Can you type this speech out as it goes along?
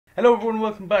Hello everyone,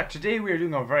 welcome back. Today we are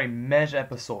doing a very meta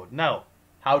episode. Now,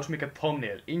 how to make a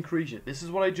thumbnail in Krita. This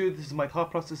is what I do, this is my thought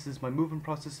process, this is my movement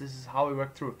process, this is how I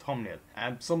work through a thumbnail.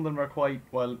 And some of them are quite,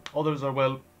 well, others are,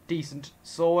 well, decent.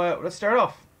 So let's start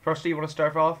off. Firstly, you want to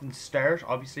start off and start,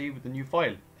 obviously, with the new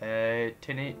file.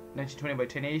 1920 by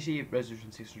 1080,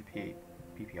 resolution 600 ppi.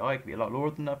 It could be a lot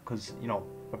lower than that because, you know,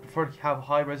 I prefer to have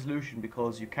high resolution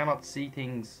because you cannot see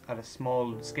things at a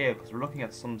small scale because we're looking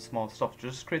at some small stuff.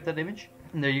 Just create that image.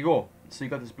 And there you go. So you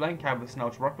got this blank canvas now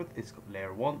to work with. It's got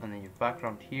layer 1 and then your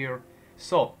background here.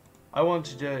 So I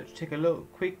wanted to take a little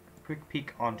quick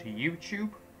peek onto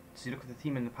YouTube. So you look at the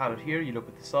theme in the palette here, you look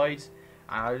at the sides,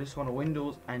 and I just want a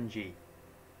Windows and G.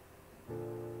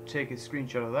 Take a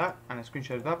screenshot of that and a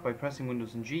screenshot of that by pressing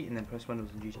Windows and G, and then press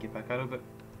Windows and G to get back out of it.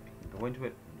 You can go into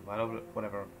it, go out of it,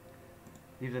 whatever.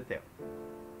 Leave it there.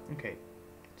 Okay.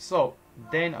 So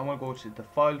then I want to go to the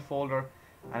file folder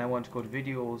and I want to go to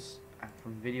videos. And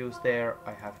from videos there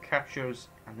I have captures,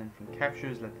 and then from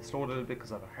captures let this load a little bit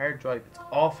because I have a hard drive. It's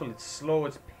awful, it's slow,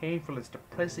 it's painful, it's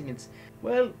depressing, it's,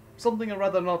 well, something I'd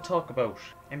rather not talk about.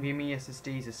 NVMe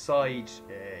SSDs aside,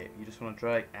 you just want to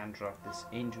drag and drop this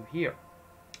into here.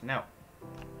 Now,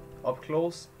 up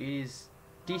close is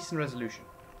decent resolution,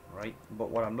 right?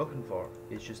 But what I'm looking for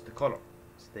is just the color.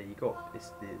 So there you go,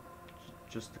 it's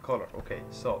just the color. Okay,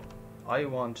 so I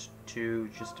want to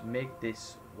just make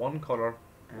this one color,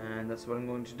 and that's what I'm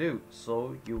going to do.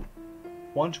 So you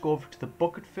want to go over to the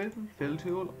bucket fill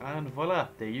tool, and voila,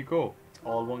 there you go. It's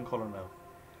all one color now.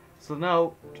 So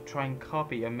now to try and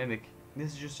copy and mimic,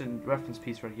 this is just a reference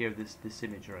piece right here, this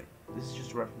image, right? This is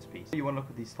just a reference piece. You want to look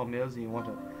at these thumbnails and you want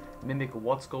to mimic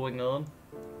what's going on.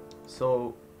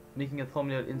 So making a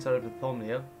thumbnail inside of a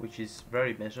thumbnail, which is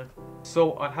very meta.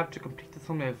 So I'll have to complete the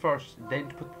thumbnail first, then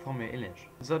to put the thumbnail in it.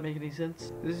 Does that make any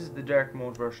sense? This is the dark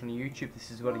mode version of YouTube.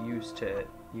 This is what I use to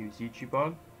use YouTube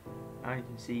on. And you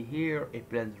can see here, it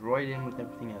blends right in with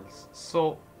everything else.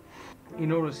 So you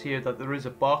notice here that there is a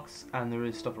box and there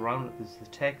is stuff around it. There's the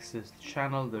text, there's the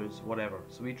channel, there's whatever.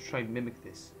 So we need to try and mimic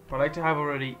this. What I like to have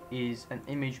already is an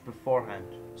image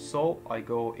beforehand. So I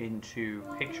go into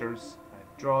pictures,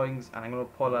 drawings, and I'm going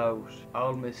to pull out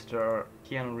old Mr.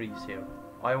 Keanu Reeves here.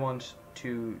 I want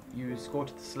to go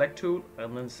to the select tool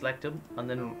and then select him, and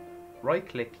then right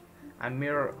click and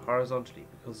mirror horizontally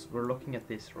because we're looking at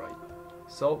this, right?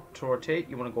 So to rotate,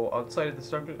 you want to go outside of the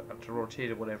circle and to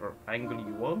rotate it whatever angle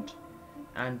you want,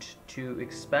 and to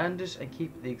expand it and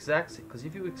keep it the exact same, because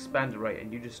if you expand it right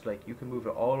and you just like, you can move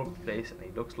it all over the place and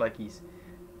it looks like he's,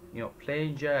 you know,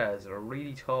 playing jazz or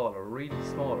really tall or really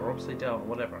small or upside down or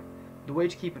whatever. The way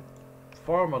to keep it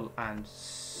formal and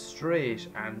straight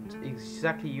and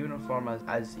exactly uniform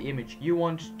as the image, you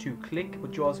want to click,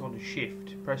 but you also want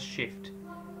to press shift,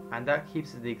 and that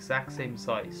keeps it the exact same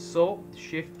size. So the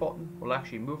shift button will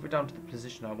actually move it down to the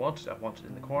position I want it. I want it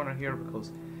in the corner here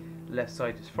because the left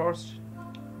side is first.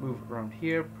 Move it around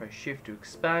here, press shift to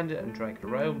expand it and drag it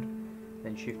around,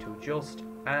 then shift to adjust,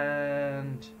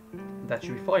 and that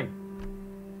should be fine.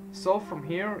 So from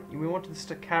here, we want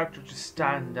this character to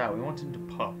stand out, we want him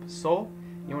to pop. So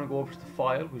you want to go over to the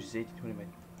file, which is 1820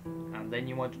 by, and then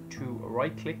you want to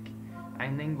right click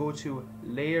and then go to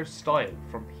layer style.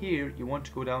 From here you want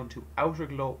to go down to outer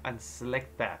glow and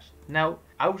select that. Now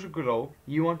outer glow,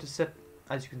 you want to set,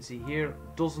 as you can see here,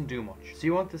 doesn't do much. So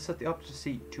you want to set the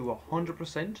opacity to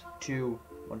 100% to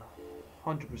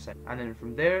 100%, and then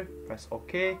from there press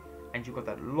OK. And you've got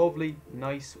that lovely,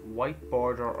 nice white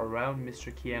border around Mr.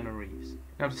 Keanu Reeves.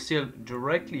 Now to steal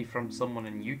directly from someone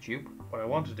in YouTube, what I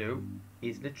want to do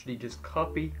is literally just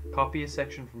copy a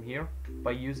section from here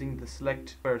by using the select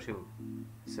square tool.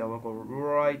 So I'm going to go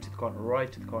right to the corner,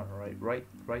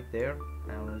 right there.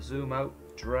 And I'm going to zoom out,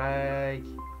 drag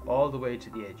all the way to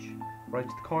the edge, right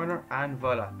to the corner, and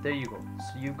voila, there you go.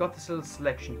 So you've got this little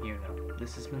selection here now.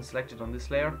 This has been selected on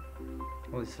this layer.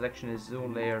 Well, the selection is the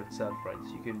own layer itself, right?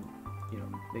 So you can, you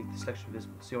know, make the selection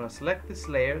visible. So you want to select this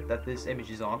layer that this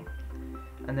image is on,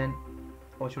 and then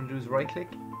what you want to do is right click,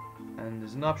 and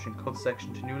there's an option, cut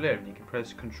section to new layer, and you can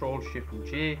press Ctrl Shift and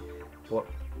J, but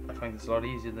I find this a lot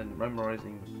easier than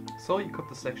memorizing. So you cut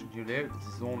the section to new layer. This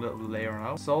is its own little layer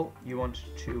now. So you want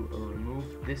to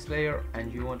remove this layer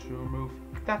and you want to remove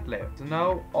that layer. So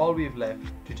now all we have left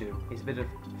to do is a bit of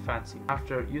fancy.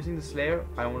 After using this layer,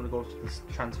 I want to go to this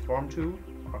transform tool,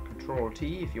 or Ctrl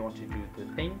T if you want to do the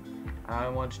thing, and I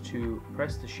want to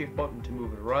press the shift button to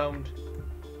move it around.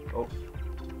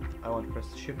 I want to press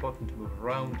the shift button to move it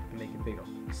around and make it bigger.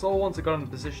 So once I got in the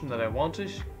position that I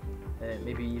wanted,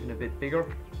 maybe even a bit bigger,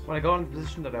 when I got in the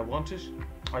position that I wanted,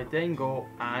 I then go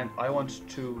and I want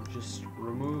to just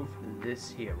remove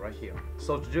this here, right here.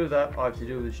 So to do that, all I have to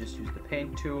do is just use the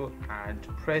paint tool and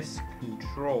press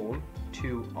Control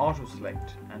to auto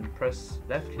select, and press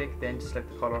left click then to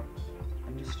select the color,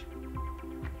 and just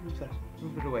move that,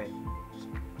 move it away. Just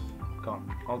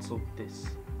gone. Also this,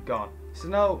 gone. So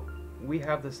now we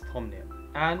have this thumbnail,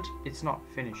 and it's not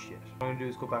finished yet. What I'm going to do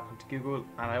is go back onto Google,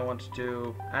 and I want to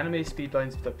do anime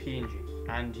speedlines with a PNG,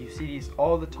 and you see these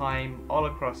all the time all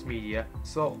across media.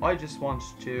 So I just want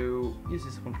to use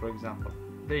this one for example.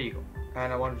 There you go.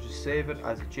 And I wanted to save it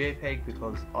as a JPEG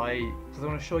because I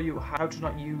want to show you how to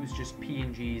not use just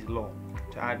PNGs alone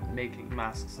to make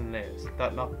masks and layers.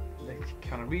 That not the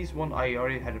kind of reason one, I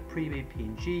already had a pre-made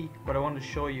PNG, but I want to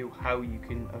show you how you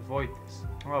can avoid this.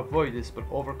 Or avoid this, but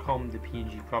overcome the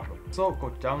PNG problem. So go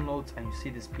to downloads, and you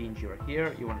see this PNG right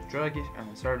here. You want to drag it and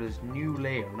insert it as new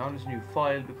layer, not as new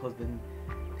file, because then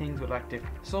things will act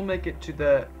different. So drag it to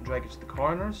the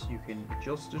corners. You can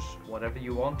adjust it whatever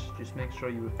you want. Just make sure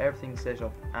you have everything set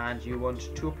up, and you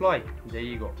want to apply. There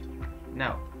you go.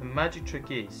 Now the magic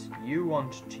trick is you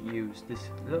want to use this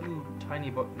little tiny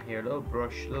button here, little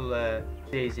brush, little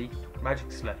daisy,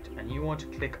 magic select, and you want to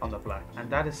click on the black, and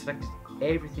that has selected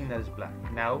everything that is black.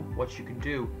 Now what you can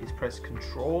do is press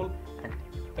Control and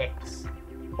X,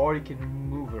 or you can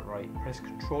move it right. Press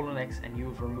Control and X and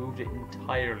you've removed it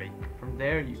entirely. From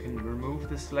there you can remove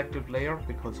the selected layer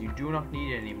because you do not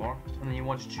need it anymore, and then you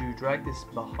want to drag this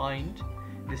behind.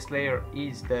 This layer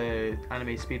is the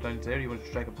anime speedlines there. You want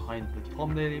to drag it behind the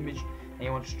thumbnail image, and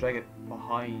you want to drag it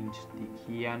behind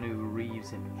the Keanu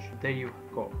Reeves image. There you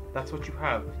go. That's what you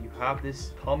have. You have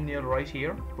this thumbnail right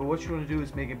here, but what you want to do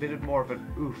is make a bit more of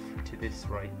an oof to this,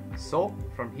 right? So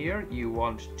from here you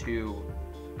want to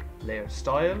layer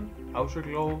style, outer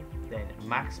glow, then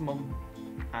maximum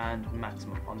and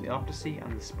maximum on the opacity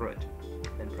and the spread.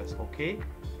 Then press OK,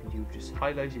 and you've just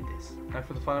highlighted this. Now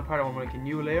for the final part, I want to make a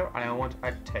new layer, and I want to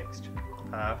add text.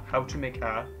 How to make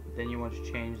a. Then you want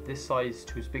to change this size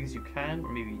to as big as you can, or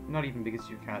maybe not even big as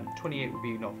you can. 28 would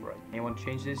be enough, right? And you want to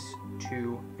change this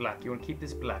to black. You want to keep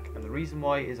this black, and the reason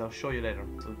why is I'll show you later.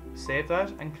 So save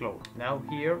that and close. Now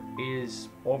here is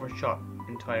overshot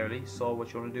entirely. So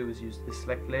what you want to do is use the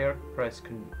select layer, press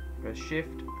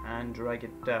shift and drag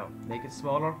it down. Make it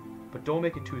smaller, but don't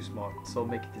make it too small. So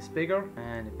make it this bigger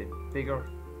and a bit bigger,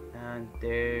 and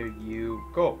there you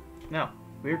go. Now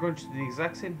we're going to do the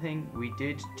exact same thing we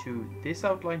did to this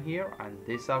outline here and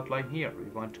this outline here. We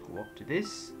want to go up to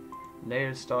this,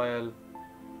 layer style,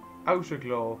 outer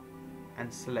glow,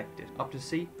 and select it. Up to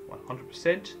C,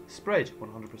 100%, spread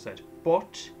 100%.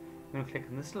 But I'm going to click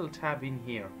on this little tab in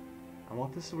here, and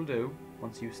what this will do,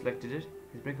 once you've selected it,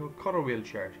 is bring up a color wheel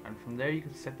chart, and from there you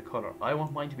can set the color. I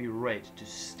want mine to be red, to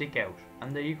stick out,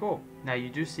 and there you go. Now you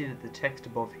do see that the text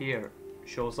above here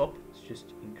shows up. Let's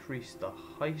just increase the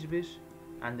height a bit,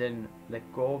 and then let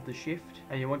go of the shift,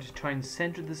 and you want to try and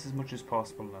center this as much as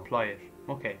possible. Now apply it.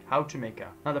 Okay, how to make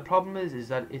that. Now the problem is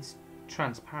that it's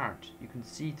transparent. You can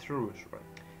see through it, right?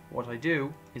 What I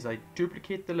do is I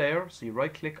duplicate the layer, so you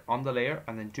right click on the layer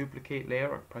and then duplicate layer,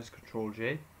 or press Ctrl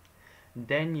J.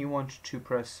 Then you want to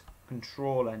press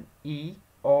Control and E,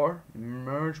 or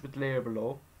merge with the layer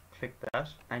below. Click that,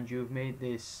 and you've made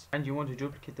this, and you want to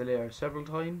duplicate the layer several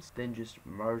times, then just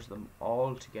merge them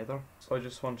all together. So I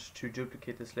just want to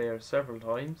duplicate this layer several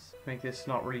times, make this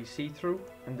not really see-through,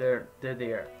 and they're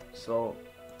there, so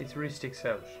it really sticks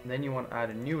out. And then you want to add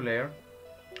a new layer,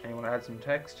 and you want to add some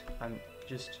text, and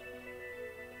just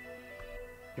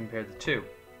compare the two.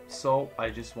 So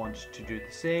I just want to do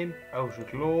the same, outer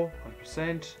glow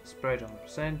 100%, spread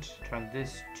 100%, turn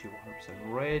this to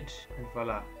 100% red, and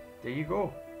voila, there you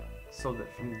go. So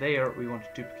that from there we want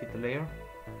to duplicate the layer.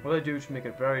 What I do to make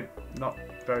it not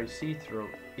very see-through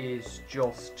is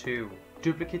just to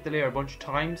duplicate the layer a bunch of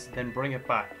times, then bring it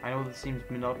back. I know this seems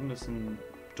monotonous and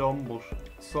dumb, but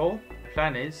so the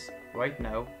plan is right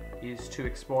now is to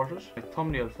export it. My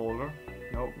thumbnail folder.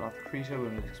 No, not the Krita. We're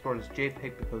going to export it as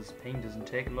JPEG because paint doesn't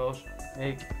take a lot.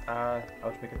 How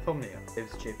to make a thumbnail.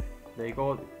 It's JPEG. There you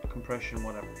go. Compression,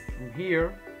 whatever. From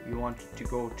here, you want to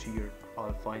go to your.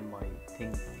 I'll find my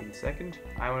thing in a second.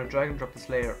 I want to drag and drop this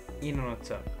layer in on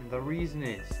itself, and the reason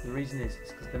is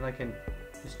because then I can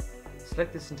just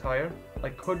select this entire. I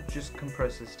could just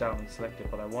compress this down and select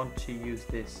it, but I want to use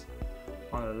this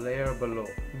on a layer below.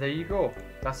 And there you go.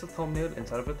 That's a thumbnail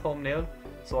inside of a thumbnail.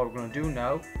 So what we're going to do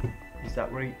now is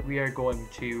that we are going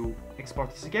to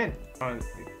export this again. I'm going to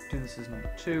do this as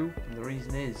number 2, and the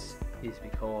reason is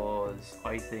because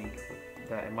I think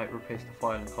that it might replace the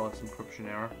file and cause some encryption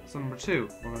error. So number 2,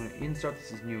 we're going to insert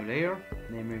this as new layer,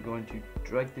 and then we're going to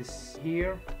drag this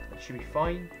here. That should be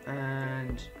fine,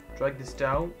 and drag this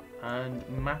down and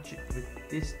match it with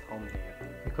this thumbnail.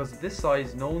 Because this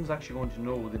size, no one's actually going to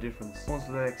know the difference. Once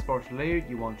the export layer,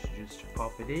 you want to just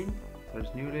pop it in. There's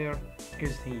a new layer.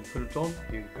 Here's the thing you could have done.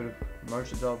 You could have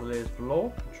merged all the layers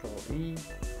below. Control E,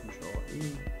 Control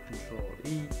E, Control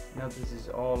E. Now this is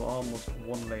all almost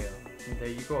one layer. And there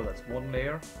you go, that's one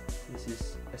layer. This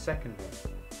is a second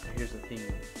one. And here's the thing,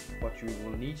 what you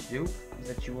will need to do is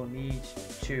that you will need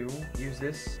to use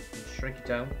this and shrink it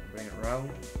down, bring it around,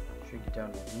 shrink it down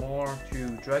a bit more. To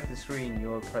drag the screen,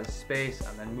 you'll press space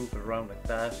and then move it around like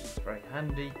that. It's very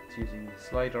handy. It's using the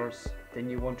sliders. Then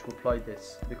you want to apply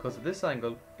this. Because of this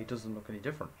angle, it doesn't look any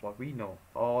different. What we know,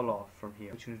 all off from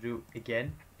here. What you're going to do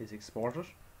again is export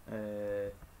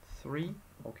it. 3,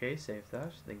 okay, save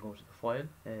that. Then go to the file.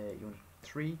 You want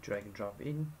 3, drag and drop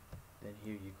in. Then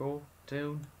here you go,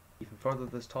 down. Even further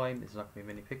this time, it's not going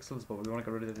to be many pixels, but we want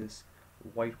to get rid of this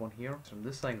white one here. So from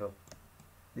this angle,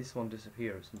 this one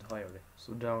disappears entirely.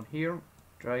 So down here,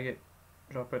 drag it,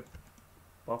 drop it,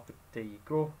 pop it, there you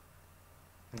go.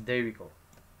 And there we go.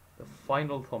 The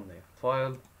final thumbnail.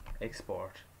 File,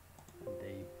 export,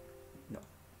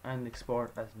 and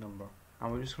export as number.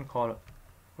 And we're just going to call it,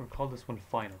 we're going to call this one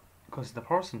final. Because the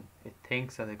person, it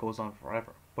thinks that it goes on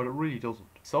forever, but it really doesn't.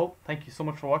 So, thank you so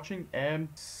much for watching.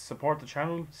 Support the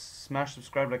channel, smash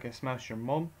subscribe like I smashed your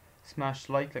mum, smash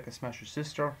like I smashed your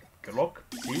sister. Good luck.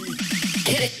 See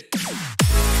you.